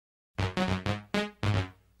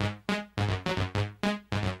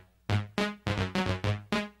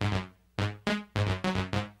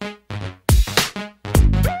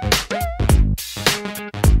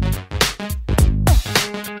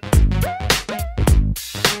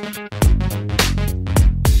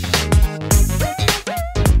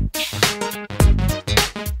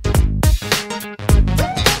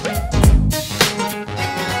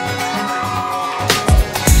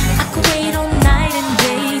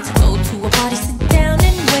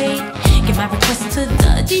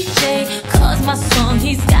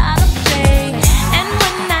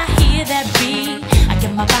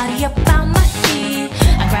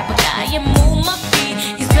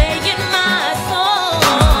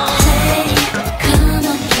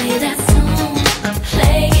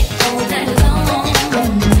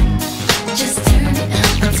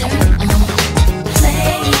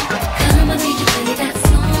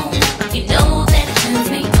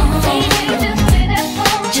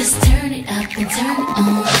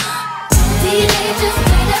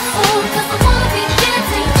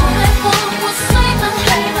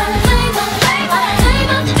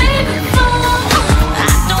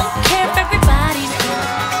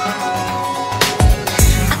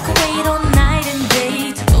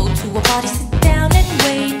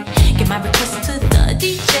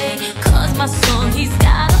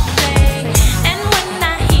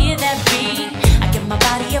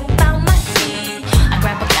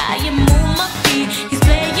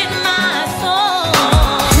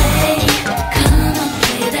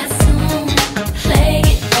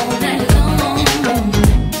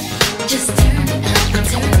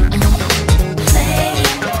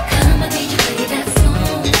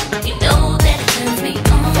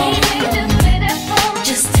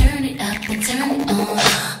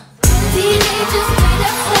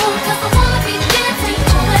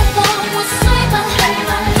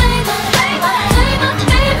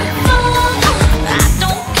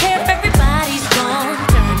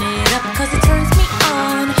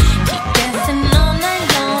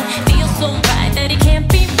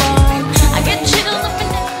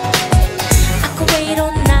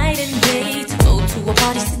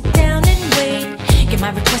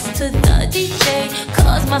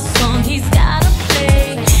song he's gotta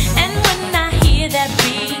play. And when I hear that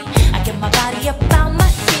beat, I get my body up out my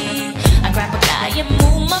seat. I grab a guy and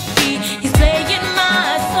move my feet. He's playing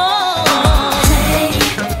my song. Play,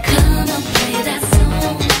 come on, play that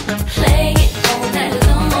song. Play it all night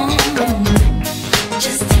long.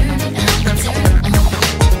 Just turn it up and turn it on.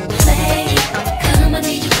 Play, come on,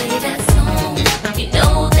 DJ, play that song. You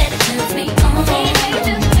know that it turns me on.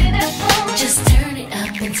 Just turn it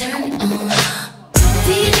up and turn it on.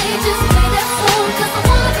 DJ, just play that song, 'cause I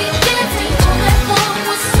wanna be dancing all night long.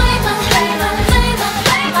 We'll play my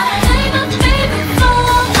favorite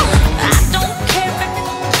song. I don't care if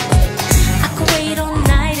I could wait all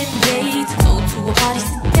night and day to go to a party,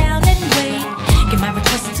 sit down and wait. Get my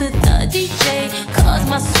request to the DJ, 'cause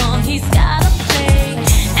my song he's gotta play.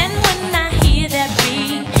 And when I hear that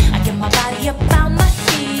beat, I get my body up out my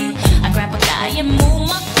seat. I grab a guy and move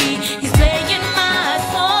my feet. He's playing my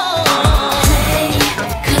song. Play,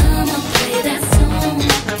 come on, play that song.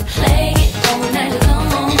 Play it all night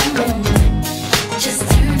long. Just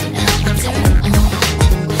turn it up and turn it on.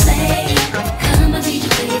 Play, come on, DJ,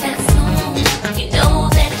 play that song. You know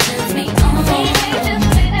that it turns me on.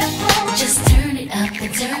 Just turn it up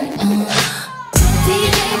and turn it on.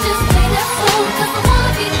 DJ, just play that song, 'cause I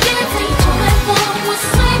wanna be